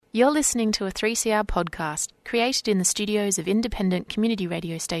You're listening to a 3CR podcast created in the studios of independent community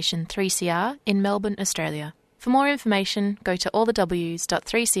radio station 3CR in Melbourne, Australia. For more information, go to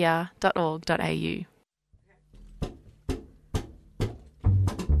allthews.3cr.org.au.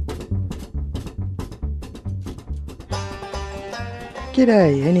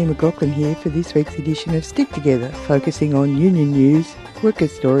 G'day, Annie McLaughlin here for this week's edition of Stick Together, focusing on union news, worker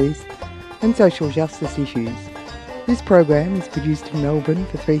stories and social justice issues. This program is produced in Melbourne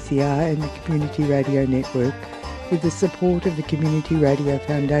for 3CR and the Community Radio Network with the support of the Community Radio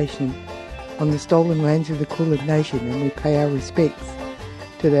Foundation on the stolen lands of the Kulin Nation, and we pay our respects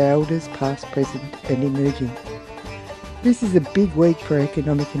to their elders past, present and emerging. This is a big week for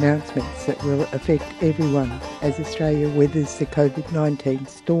economic announcements that will affect everyone as Australia weathers the COVID-19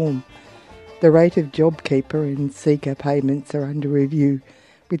 storm. The rate of JobKeeper and Seeker payments are under review,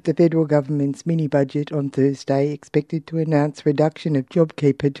 with the federal government's mini-budget on Thursday expected to announce reduction of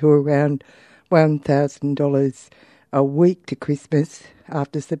JobKeeper to around $1,000 a week to Christmas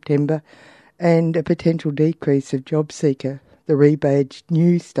after September, and a potential decrease of JobSeeker, the rebadged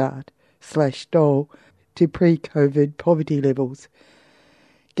New Start/Dole, to pre-COVID poverty levels.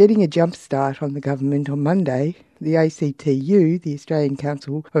 Getting a jump start on the government on Monday, the ACTU, the Australian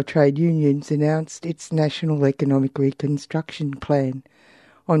Council of Trade Unions, announced its National Economic Reconstruction Plan.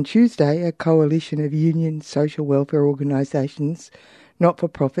 On Tuesday, a coalition of union social welfare organisations,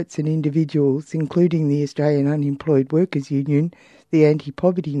 not-for-profits and individuals, including the Australian Unemployed Workers Union, the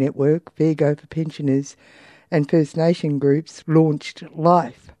Anti-Poverty Network, Fairgo for Pensioners and First Nation groups, launched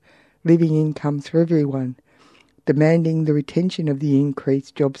LIFE, Living Incomes for Everyone, demanding the retention of the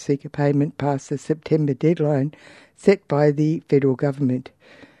increased JobSeeker payment past the September deadline set by the federal government.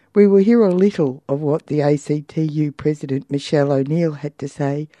 We will hear a little of what the ACTU President Michelle O'Neill had to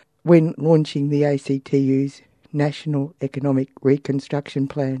say when launching the ACTU's National Economic Reconstruction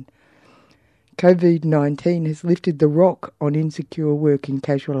Plan. COVID-19 has lifted the rock on insecure work and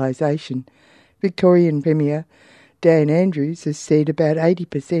casualisation. Victorian Premier Dan Andrews has said about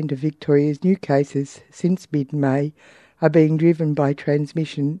 80% of Victoria's new cases since mid-May are being driven by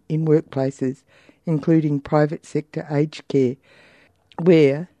transmission in workplaces, including private sector aged care,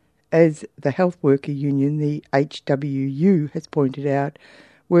 where, as the health worker union, the HWU, has pointed out,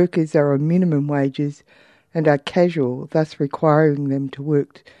 workers are on minimum wages and are casual, thus requiring them to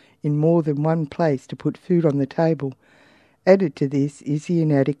work in more than one place to put food on the table. Added to this is the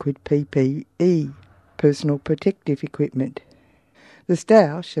inadequate PPE, personal protective equipment. The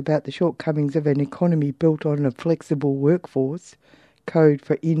stoush about the shortcomings of an economy built on a flexible workforce, code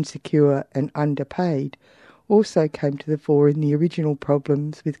for insecure and underpaid, also came to the fore in the original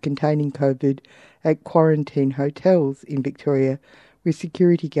problems with containing COVID at quarantine hotels in Victoria, with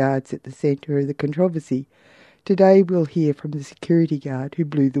security guards at the centre of the controversy. Today we'll hear from the security guard who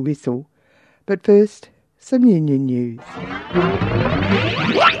blew the whistle. But first, some union news.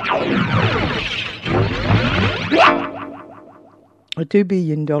 A $2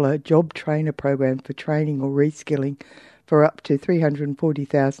 billion job trainer program for training or reskilling for up to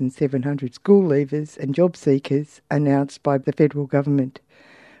 340,700 school leavers and job seekers announced by the federal government.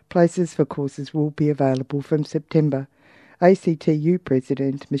 Places for courses will be available from September. ACTU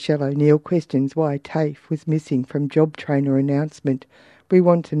President Michelle O'Neill questions why TAFE was missing from job trainer announcement. We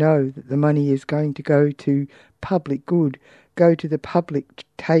want to know that the money is going to go to public good, go to the public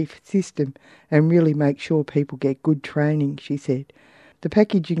TAFE system and really make sure people get good training, she said. The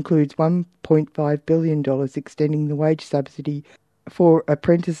package includes $1.5 billion extending the wage subsidy for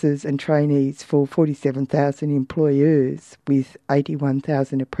apprentices and trainees for 47,000 employers with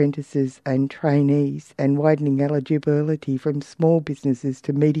 81,000 apprentices and trainees, and widening eligibility from small businesses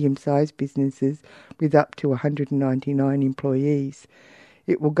to medium-sized businesses with up to 199 employees.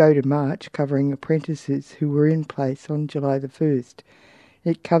 It will go to March, covering apprentices who were in place on July the 1st.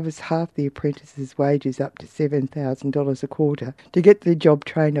 It covers half the apprentices' wages up to $7,000 a quarter. To get the job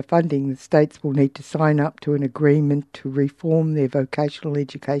trainer funding, the states will need to sign up to an agreement to reform their vocational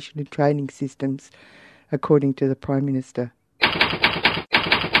education and training systems, according to the Prime Minister.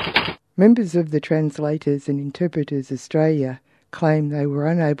 Members of the Translators and Interpreters Australia claim they were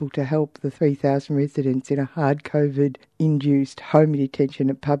unable to help the 3,000 residents in a hard COVID-induced home detention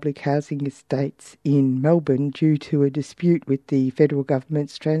at public housing estates in Melbourne due to a dispute with the federal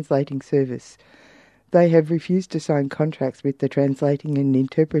government's translating service. They have refused to sign contracts with the Translating and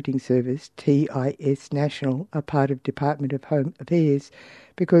Interpreting Service, TIS National, a part of Department of Home Affairs,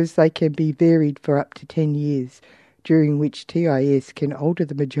 because they can be varied for up to 10 years, during which TIS can alter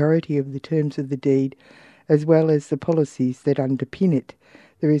the majority of the terms of the deed as well as the policies that underpin it.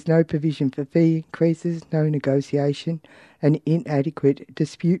 There is no provision for fee increases, no negotiation, and inadequate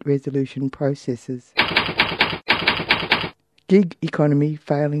dispute resolution processes. Gig economy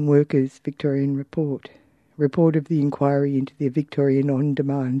failing workers, Victorian report. Report of the inquiry into the Victorian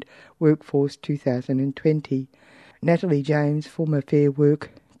on-demand workforce 2020. Natalie James, former Fair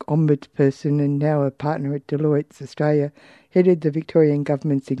Work ombudsperson and now a partner at Deloitte Australia, headed the Victorian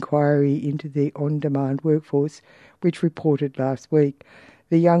Government's inquiry into the on-demand workforce, which reported last week.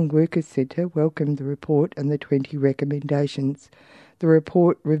 The Young Workers Centre welcomed the report and the 20 recommendations. The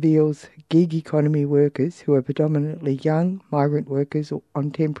report reveals gig economy workers, who are predominantly young migrant workers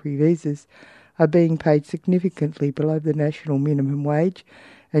on temporary visas, are being paid significantly below the national minimum wage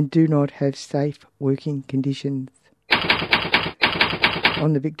and do not have safe working conditions.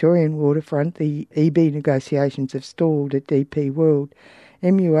 On the Victorian waterfront, the EB negotiations have stalled at DP World.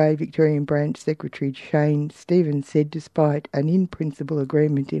 MUA Victorian Branch Secretary Shane Stevens said despite an in-principle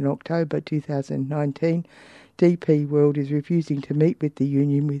agreement in October 2019, DP World is refusing to meet with the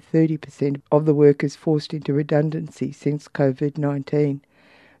union, with 30% of the workers forced into redundancy since COVID-19.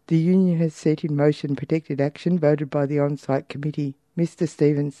 The union has set in motion protected action voted by the on-site committee. Mr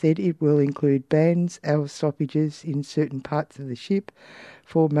Stevens said it will include bans, hour stoppages in certain parts of the ship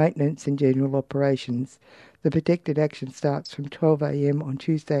for maintenance and general operations. The protected action starts from 12 a.m. on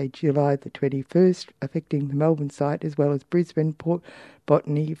Tuesday, July the 21st, affecting the Melbourne site as well as Brisbane, Port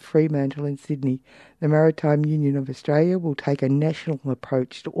Botany, Fremantle and Sydney. The Maritime Union of Australia will take a national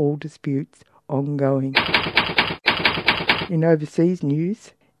approach to all disputes ongoing. In overseas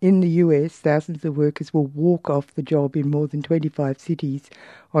news, in the US, thousands of workers will walk off the job in more than 25 cities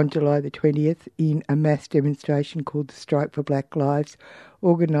on July the 20th in a mass demonstration called the Strike for Black Lives,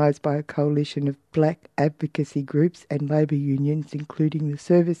 organised by a coalition of black advocacy groups and labour unions, including the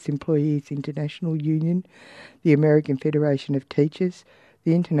Service Employees International Union, the American Federation of Teachers,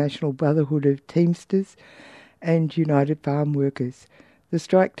 the International Brotherhood of Teamsters, and United Farm Workers. The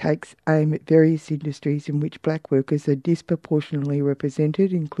strike takes aim at various industries in which black workers are disproportionately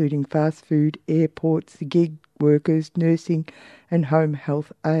represented, including fast food, airports, gig workers, nursing and home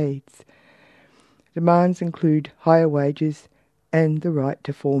health aides. Demands include higher wages and the right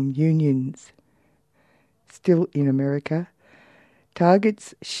to form unions. Still in America,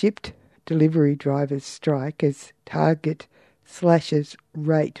 Target's shipped delivery drivers strike as Target slashes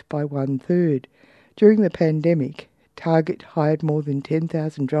rate by 1/3. During the pandemic, Target hired more than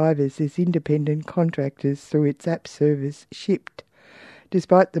 10,000 drivers as independent contractors through its app service Shipt.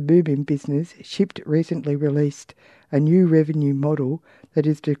 Despite the boom in business, Shipt recently released a new revenue model that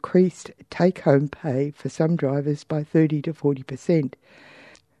has decreased take-home pay for some drivers by 30 to 40%.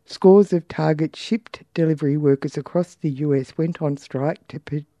 Scores of Target Shipt delivery workers across the US went on strike to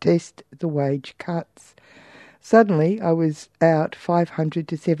protest the wage cuts. Suddenly, I was out $500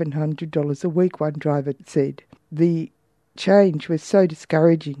 to $700 a week, one driver said. The change was so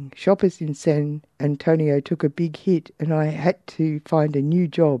discouraging. Shoppers in San Antonio took a big hit and I had to find a new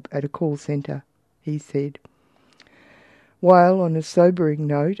job at a call centre, he said. While on a sobering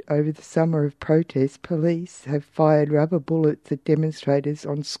note, over the summer of protests, police have fired rubber bullets at demonstrators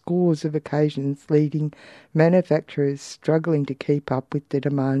on scores of occasions, leaving manufacturers struggling to keep up with the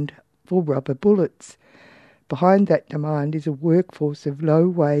demand for rubber bullets. Behind that demand is a workforce of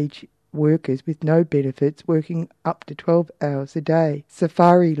low-wage workers with no benefits working up to 12 hours a day.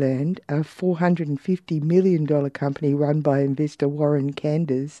 Safariland, a $450 million company run by investor Warren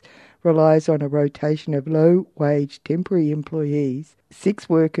Kanders, relies on a rotation of low-wage temporary employees. 6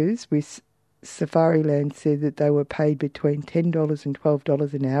 workers with Safariland said that they were paid between $10 and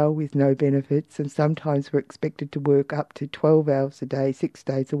 $12 an hour with no benefits, and sometimes were expected to work up to 12 hours a day, 6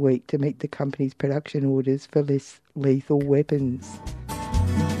 days a week, to meet the company's production orders for less lethal weapons.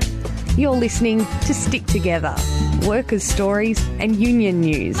 You're listening to Stick Together, workers' stories and union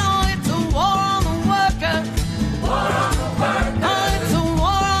news. No, it's a war on the workers. War on the workers. No, it's a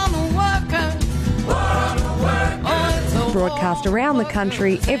war on the workers. War on the workers. Oh, it's a Broadcast around the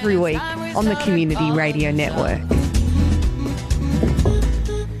country every week on the Community Radio Network.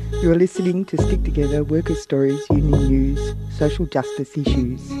 You are listening to Stick Together, workers' stories, union news, social justice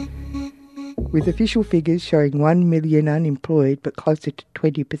issues. With official figures showing 1 million unemployed but closer to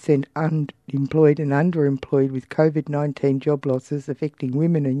 20% unemployed and underemployed, with COVID-19 job losses affecting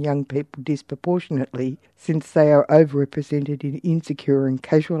women and young people disproportionately, since they are overrepresented in insecure and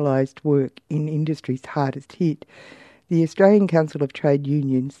casualised work in industries hardest hit, the Australian Council of Trade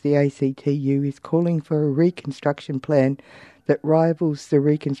Unions, the ACTU, is calling for a reconstruction plan that rivals the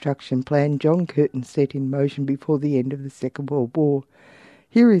reconstruction plan John Curtin set in motion before the end of the Second World War.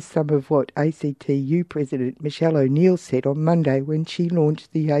 Here is some of what ACTU President Michelle O'Neill said on Monday when she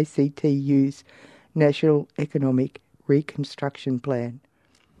launched the ACTU's National Economic Reconstruction Plan.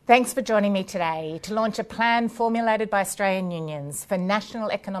 Thanks for joining me today to launch a plan formulated by Australian unions for national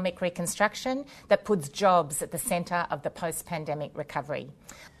economic reconstruction that puts jobs at the centre of the post-pandemic recovery.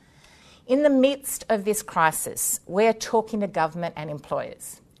 In the midst of this crisis, we're talking to government and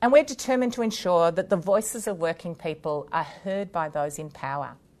employers, and we're determined to ensure that the voices of working people are heard by those in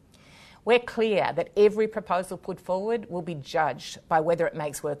power. We're clear that every proposal put forward will be judged by whether it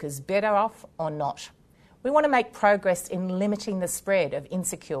makes workers better off or not. We want to make progress in limiting the spread of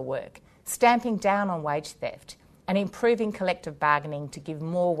insecure work, stamping down on wage theft, and improving collective bargaining to give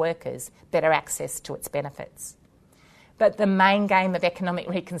more workers better access to its benefits. But the main game of economic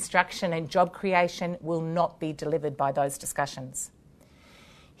reconstruction and job creation will not be delivered by those discussions.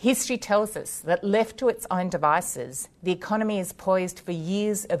 History tells us that left to its own devices, the economy is poised for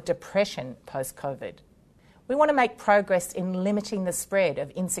years of depression post-COVID. We want to make progress in limiting the spread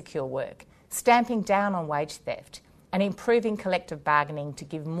of insecure work, stamping down on wage theft, and improving collective bargaining to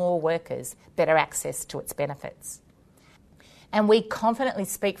give more workers better access to its benefits. And we confidently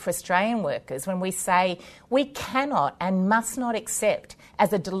speak for Australian workers when we say we cannot and must not accept,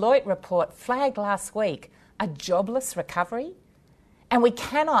 as a Deloitte report flagged last week, a jobless recovery. And we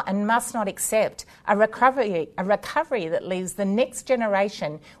cannot and must not accept a recovery that leaves the next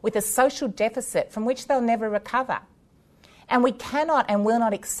generation with a social deficit from which they'll never recover. And we cannot and will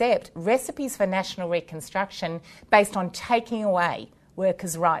not accept recipes for national reconstruction based on taking away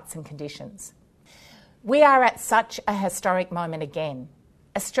workers' rights and conditions. We are at such a historic moment again.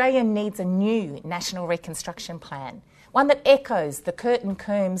 Australia needs a new national reconstruction plan, one that echoes the Curtin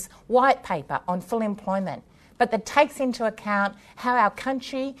Coombs white paper on full employment, but that takes into account how our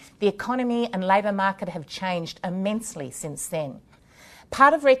country, the economy and labour market have changed immensely since then.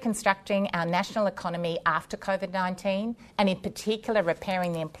 Part of reconstructing our national economy after COVID-19, and in particular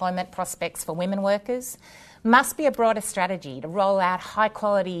repairing the employment prospects for women workers, must be a broader strategy to roll out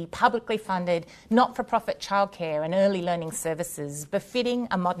high-quality, publicly funded, not-for-profit childcare and early learning services befitting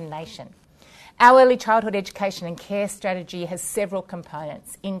a modern nation. Our early childhood education and care strategy has several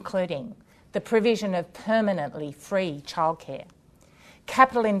components, including the provision of permanently free childcare,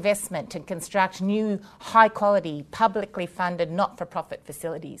 capital investment to construct new, high-quality, publicly funded, not-for-profit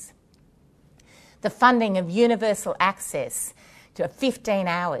facilities, the funding of universal access to 15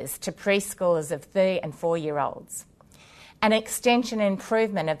 hours to preschoolers of 3 and 4-year-olds, an extension and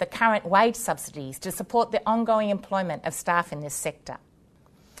improvement of the current wage subsidies to support the ongoing employment of staff in this sector.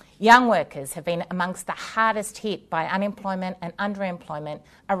 Young workers have been amongst the hardest hit by unemployment and underemployment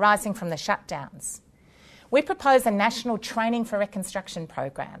arising from the shutdowns. We propose a national training for reconstruction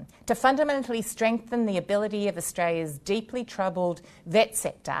program to fundamentally strengthen the ability of Australia's deeply troubled vet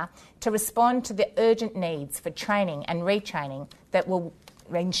sector to respond to the urgent needs for training and retraining that will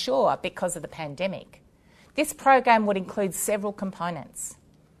ensure because of the pandemic. This program would include several components.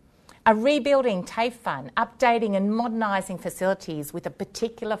 A rebuilding TAFE fund, updating and modernising facilities with a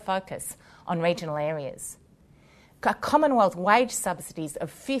particular focus on regional areas. Commonwealth wage subsidies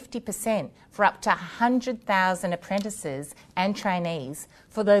of 50% for up to 100,000 apprentices and trainees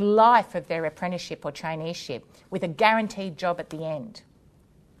for the life of their apprenticeship or traineeship, with a guaranteed job at the end.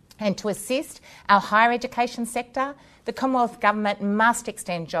 And to assist our higher education sector, the Commonwealth Government must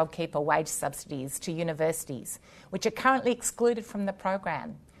extend JobKeeper wage subsidies to universities, which are currently excluded from the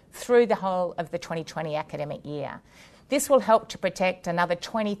program, through the whole of the 2020 academic year. This will help to protect another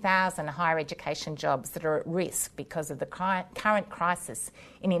 20,000 higher education jobs that are at risk because of the current crisis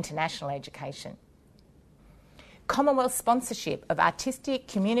in international education. Commonwealth sponsorship of artistic,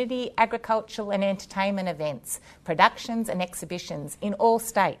 community, agricultural and entertainment events, productions and exhibitions in all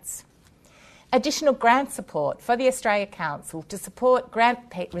states. Additional grant support for the Australia Council to support grant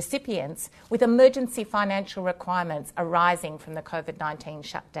recipients with emergency financial requirements arising from the COVID-19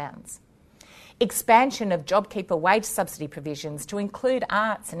 shutdowns. Expansion of JobKeeper wage subsidy provisions to include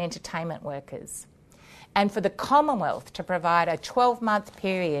arts and entertainment workers. And for the Commonwealth to provide a 12-month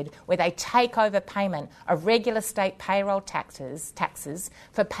period where they take over payment of regular state payroll taxes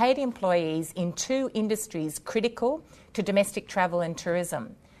for paid employees in 2 industries critical to domestic travel and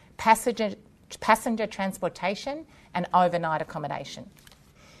tourism: passenger transportation and overnight accommodation.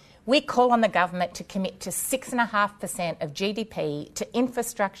 We call on the government to commit to 6.5% of GDP to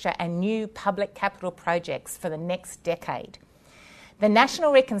infrastructure and new public capital projects for the next decade. The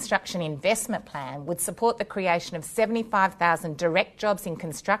National Reconstruction Investment Plan would support the creation of 75,000 direct jobs in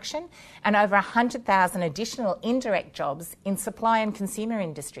construction and over 100,000 additional indirect jobs in supply and consumer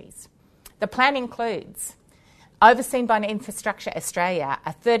industries. The plan includes Overseen by Infrastructure Australia,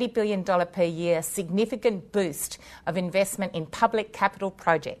 a $30 billion per year significant boost of investment in public capital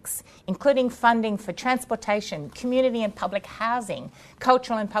projects, including funding for transportation, community and public housing,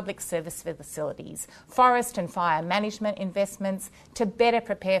 cultural and public service facilities, forest and fire management investments to better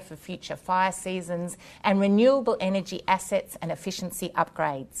prepare for future fire seasons, and renewable energy assets and efficiency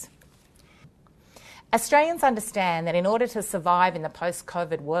upgrades. Australians understand that in order to survive in the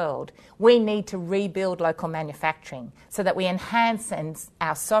post-COVID world, we need to rebuild local manufacturing so that we enhance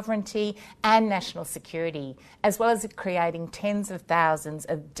our sovereignty and national security, as well as creating tens of thousands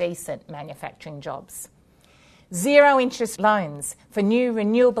of decent manufacturing jobs. Zero interest loans for new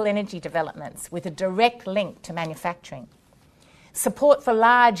renewable energy developments with a direct link to manufacturing. Support for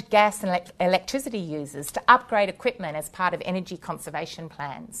large gas and electricity users to upgrade equipment as part of energy conservation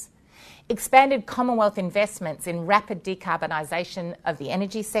plans. Expanded Commonwealth investments in rapid decarbonisation of the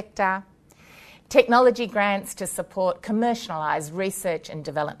energy sector, technology grants to support commercialised research and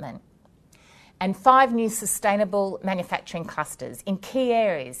development, and 5 new sustainable manufacturing clusters in key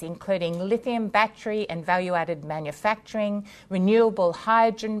areas including lithium battery and value-added manufacturing, renewable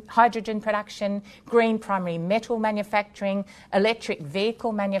hydrogen production, green primary metal manufacturing, electric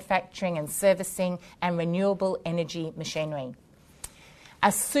vehicle manufacturing and servicing, and renewable energy machinery. A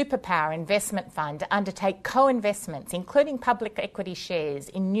superpower investment fund to undertake co-investments, including public equity shares,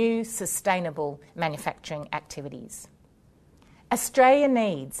 in new sustainable manufacturing activities. Australia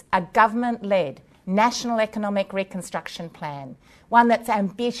needs a government-led national economic reconstruction plan, one that's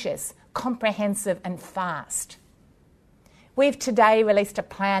ambitious, comprehensive and fast. We've today released a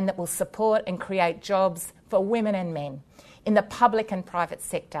plan that will support and create jobs for women and men in the public and private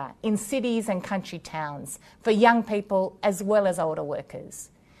sector, in cities and country towns, for young people as well as older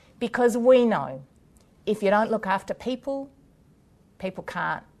workers. Because we know if you don't look after people, people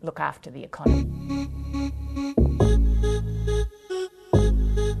can't look after the economy.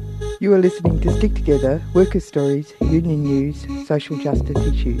 You are listening to Stick Together, Workers' Stories, Union News, Social Justice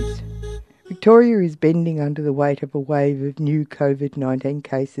Issues. Victoria is bending under the weight of a wave of new COVID-19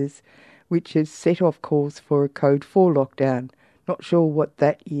 cases, which has set off calls for a Code 4 lockdown. Not sure what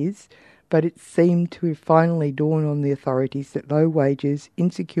that is, but it seemed to have finally dawned on the authorities that low wages,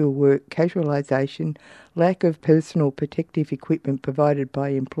 insecure work, casualisation, lack of personal protective equipment provided by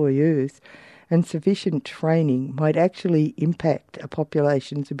employers, and sufficient training might actually impact a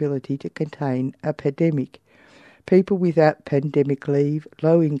population's ability to contain a pandemic. People without pandemic leave,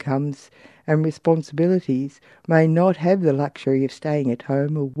 low incomes and responsibilities may not have the luxury of staying at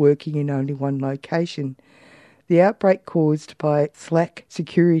home or working in only one location. The outbreak caused by slack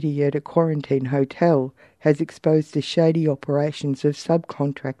security at a quarantine hotel has exposed the shady operations of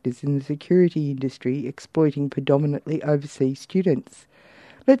subcontractors in the security industry exploiting predominantly overseas students.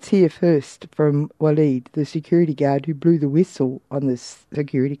 Let's hear first from Waleed, the security guard who blew the whistle on the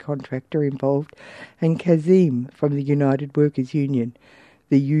security contractor involved, and Kazim from the United Workers Union,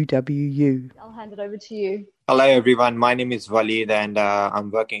 the UWU. I'll hand it over to you. Hello everyone, my name is Waleed and I'm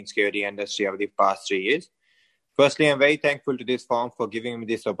working in security industry over the past 3 years. Firstly, I'm very thankful to this forum for giving me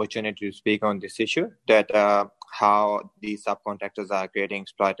this opportunity to speak on this issue, that how these subcontractors are creating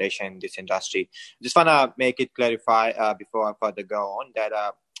exploitation in this industry. Just want to make it clarify before I further go on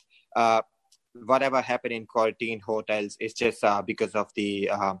that whatever happened in quarantine hotels is just because of the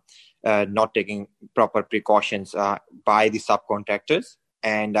not taking proper precautions by the subcontractors,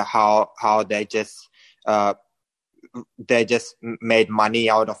 and how they just made money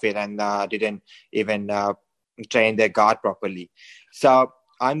out of it and didn't even train their guard properly. So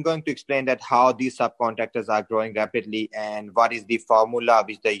I'm going to explain that how these subcontractors are growing rapidly and what is the formula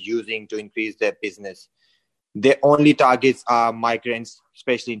which they're using to increase their business. Their only targets are migrants,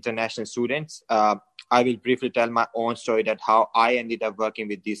 especially international students. I will briefly tell my own story that how I ended up working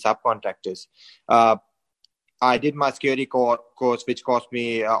with these subcontractors. I did my security course, which cost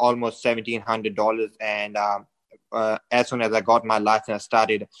me almost $1,700. And as soon as I got my license, I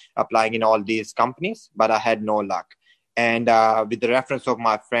started applying in all these companies, but I had no luck. And with the reference of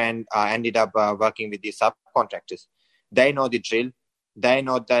my friend, I ended up working with these subcontractors. They know the drill. They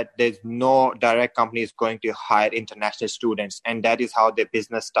know that there's no direct company is going to hire international students, and that is how their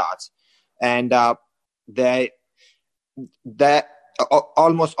business starts. And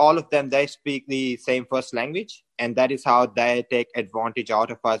almost all of them, they speak the same first language, and that is how they take advantage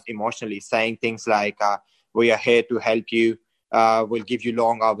out of us emotionally, saying things like, we are here to help you, we'll give you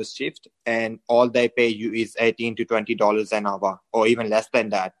long hours shift, and all they pay you is $18 to $20 an hour, or even less than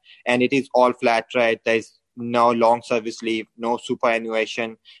that. And it is all flat rate. There's no long service leave, no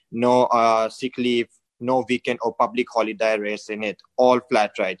superannuation, no sick leave, no weekend or public holiday rates in it, all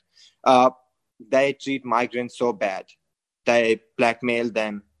flat rate. they treat migrants so bad. They blackmail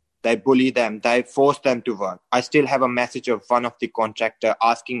them, they bully them, they force them to work. I still have a message of one of the contractor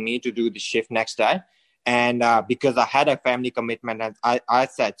asking me to do the shift next day. And because I had a family commitment, and I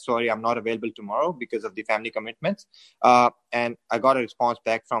said, sorry, I'm not available tomorrow because of the family commitments. And I got a response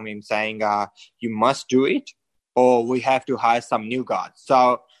back from him saying, you must do it, or we have to hire some new guards.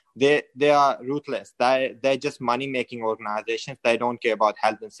 So they are ruthless. They're just money-making organizations. They don't care about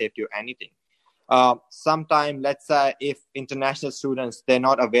health and safety or anything. Sometime, let's say, if international students, they're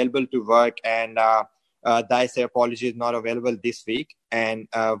not available to work, and they say apology is not available this week, and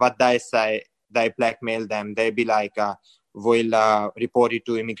what they say, they blackmail them. They be like, we'll report it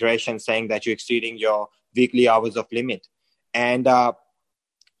to immigration saying that you're exceeding your weekly hours of limit. And that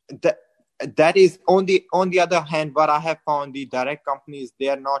is on the other hand, what I have found, the direct companies, they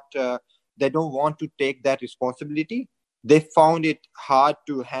are not, they don't want to take that responsibility. They found it hard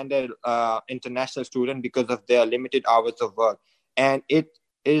to handle international students because of their limited hours of work. And it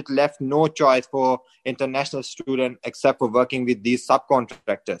left no choice for international students except for working with these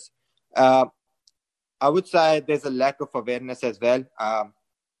subcontractors. I would say there's a lack of awareness as well.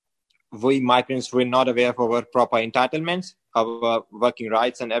 We migrants, we're not aware of our proper entitlements, our working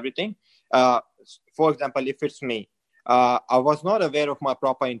rights and everything. For example, if it's me, I was not aware of my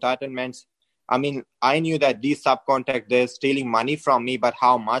proper entitlements. I mean, I knew that these subcontractors stealing money from me, but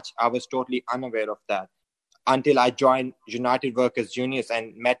how much, I was totally unaware of that until I joined United Workers Unions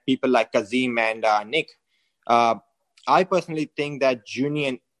and met people like Kazim and Nick. I personally think that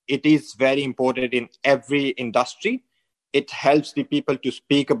union, it is very important in every industry. It helps the people to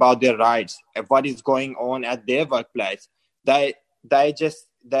speak about their rights, what is going on at their workplace. They just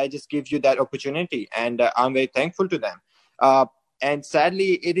give you that opportunity, and I'm very thankful to them. And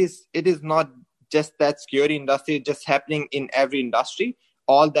sadly, it is not just that security industry, it's just happening in every industry.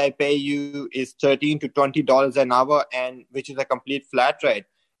 All they pay you is $13 to $20 an hour, and which is a complete flat rate.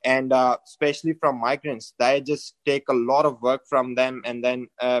 And especially from migrants, they just take a lot of work from them, and then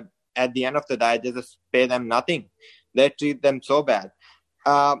at the end of the day, they just pay them nothing. They treat them so bad.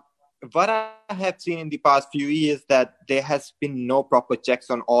 What I have seen in the past few years, that there has been no proper checks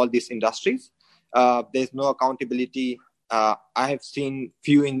on all these industries. There's no accountability. I have seen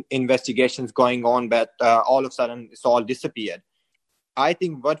few investigations going on, but all of a sudden it's all disappeared. I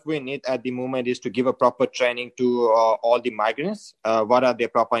think what we need at the moment is to give a proper training to all the migrants. What are their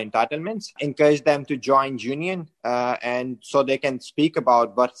proper entitlements? Encourage them to join union, and so they can speak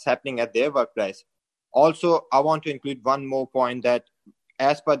about what's happening at their workplace. Also, I want to include one more point, that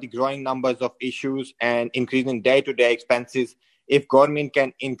as per the growing numbers of issues and increasing day-to-day expenses, if government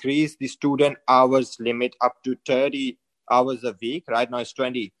can increase the student hours limit up to 30 hours a week, right now it's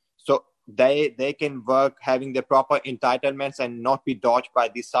 20. So they can work having the proper entitlements and not be dodged by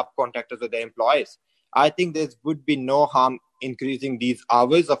the subcontractors or the employees. I think there would be no harm increasing these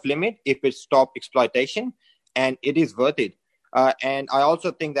hours of limit if it stops exploitation, and it is worth it. And I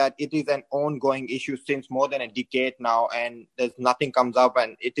also think that it is an ongoing issue since more than a decade now, and there's nothing comes up,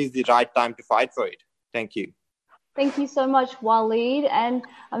 and it is the right time to fight for it. Thank you. Thank you so much, Waleed. And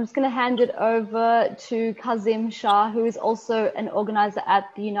I'm just going to hand it over to Kazim Shah, who is also an organizer at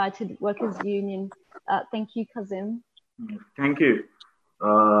the United Workers Union. Thank you, Kazim. Thank you.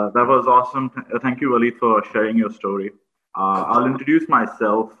 That was awesome. Thank you, Waleed, for sharing your story. I'll introduce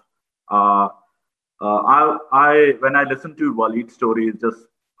myself. When I listen to Waleed's story, it just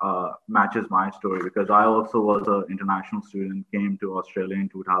matches my story, because I also was an international student, came to Australia in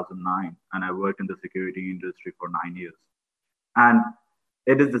 2009, and I worked in the security industry for 9 years. And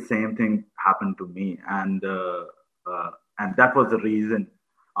it is the same thing happened to me. And that was the reason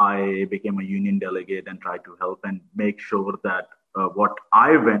I became a union delegate and tried to help and make sure that what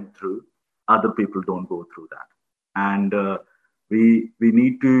I went through, other people don't go through that. And we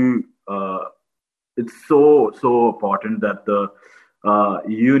need to, it's so important that the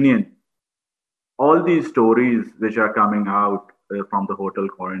union, all these stories which are coming out from the hotel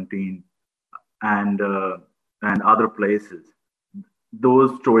quarantine and other places,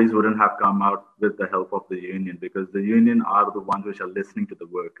 those stories wouldn't have come out with the help of the union, because the union are the ones which are listening to the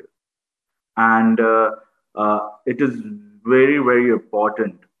workers. And it is very, very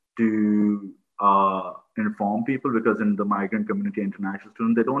important to inform people, because in the migrant community, international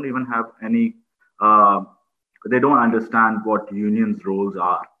students, they don't even have any, they don't understand what unions' roles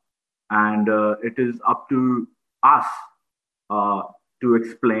are. And it is up to us to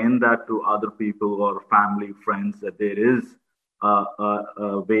explain that to other people or family, friends, that there is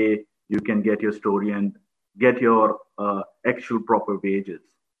a way you can get your story and get your actual proper wages.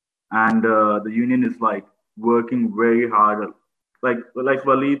 And the union is like working very hard. Like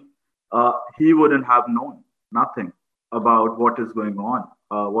Waleed he wouldn't have known nothing about what is going on,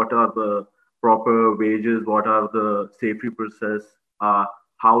 what are the proper wages, what are the safety process,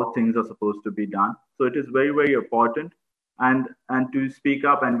 how things are supposed to be done. So it is very, very important, and to speak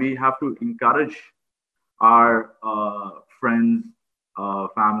up, and we have to encourage our friends,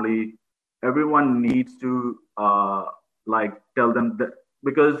 family. Everyone needs to tell them that,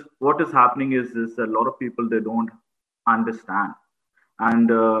 because what is happening is a lot of people, they don't understand. And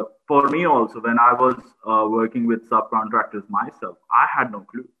for me also, when I was working with subcontractors myself, I had no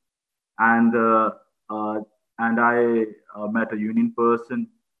clue. And I met a union person.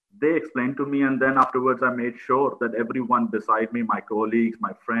 They explained to me, and then afterwards I made sure that everyone beside me, my colleagues,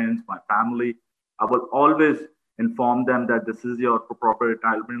 my friends, my family, I will always inform them that this is your proper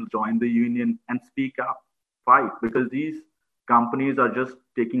entitlement, join the union and speak up, fight, because these companies are just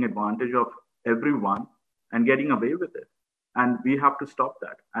taking advantage of everyone and getting away with it. And we have to stop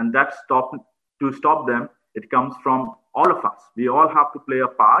that. And to stop them, it comes from all of us. We all have to play a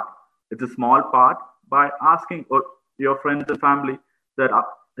part. It's a small part, by asking your friends and family that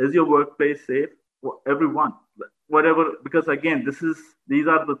is your workplace safe? Everyone, whatever, because again, these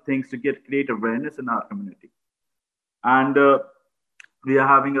are the things to create awareness in our community. And we are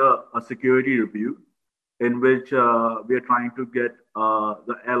having a security review in which we are trying to get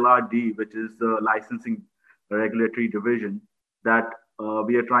the LRD, which is the licensing regulatory division, that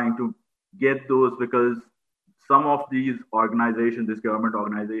we are trying to get those, because some of these organizations, these government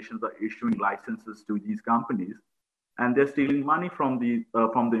organizations, are issuing licenses to these companies, and they're stealing money from the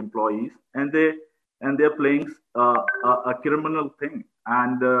employees, and they're playing a criminal thing.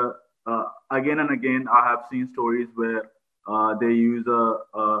 And again and again, I have seen stories where they use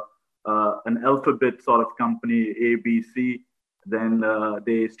an alphabet sort of company, ABC. Then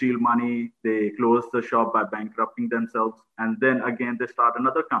they steal money, they close the shop by bankrupting themselves, and then again they start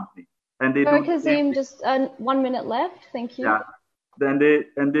another company. And they Sorry, Kazim, just 1 minute left. Thank you. Yeah. Then they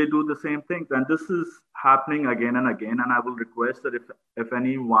do the same thing, and this is happening again and again. And I will request that if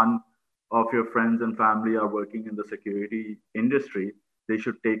any one of your friends and family are working in the security industry, they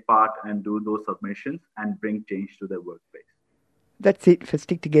should take part and do those submissions and bring change to their workplace. That's it for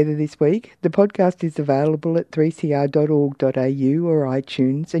Stick Together this week. The podcast is available at 3cr.org.au or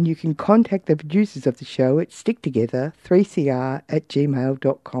iTunes, and you can contact the producers of the show at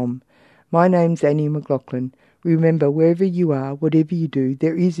sticktogether3cr@gmail.com. My name's Annie McLaughlin. Remember, wherever you are, whatever you do,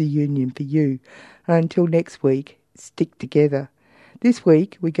 there is a union for you. And until next week, stick together. This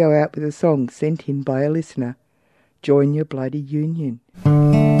week, we go out with a song sent in by a listener. Join your bloody union.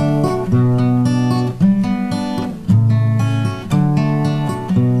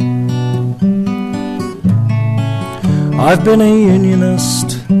 I've been a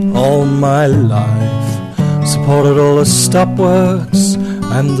unionist all my life, supported all the stop works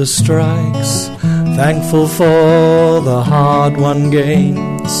and the strikes, thankful for the hard-won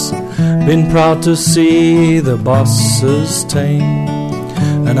gains, been proud to see the bosses tame,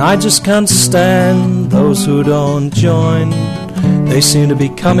 and I just can't stand those who don't join. They seem to be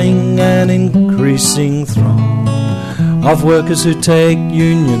becoming an increasing throng of workers who take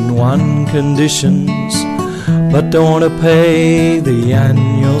Union 1 conditions, but don't want to pay the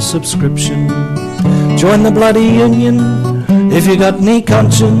annual subscription. Join the bloody union if you got any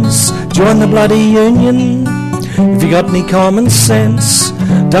conscience. Join the bloody union if you got any common sense.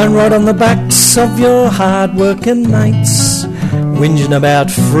 Don't ride on the backs of your hard-working mates, whinging about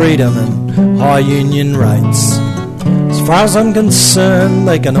freedom and high union rates. As far as I'm concerned,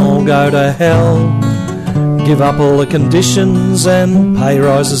 they can all go to hell. Give up all the conditions and pay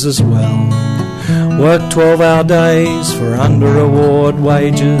rises as well. Work 12-hour days for under-award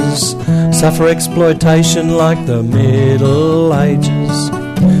wages, suffer exploitation like the Middle Ages.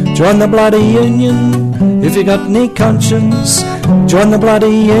 Join the bloody union if you got any conscience. Join the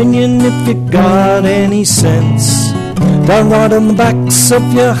bloody union if you got any sense. Don't ride on the backs of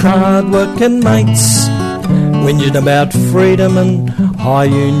your hard-working mates, whinging about freedom and high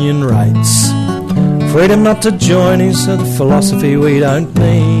union rates. Freedom not to join is a philosophy we don't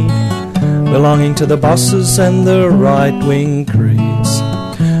need, belonging to the bosses and the right-wing creeds.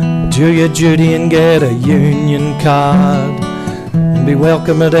 Do your duty and get a union card, and be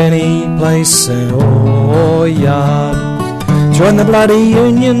welcome at any place or yard. Join the bloody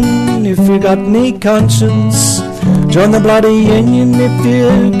union if you got any conscience. Join the bloody union if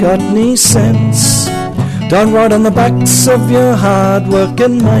you got any sense. Don't ride on the backs of your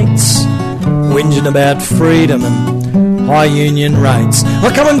hard-working mates, whinging about freedom and high union rates.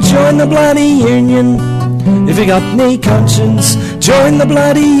 Oh, come and join the bloody union if you got any conscience. Join the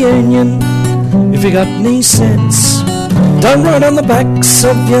bloody union if you got any sense. Don't ride on the backs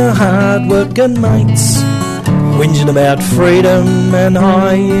of your hard-working mates, whinging about freedom and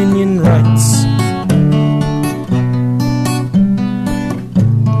high union rates.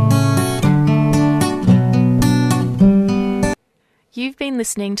 You've been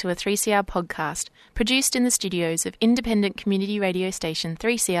listening to a 3CR podcast produced in the studios of independent community radio station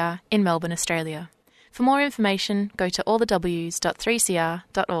 3CR in Melbourne, Australia. For more information, go to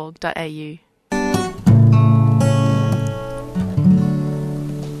allthews.3cr.org.au.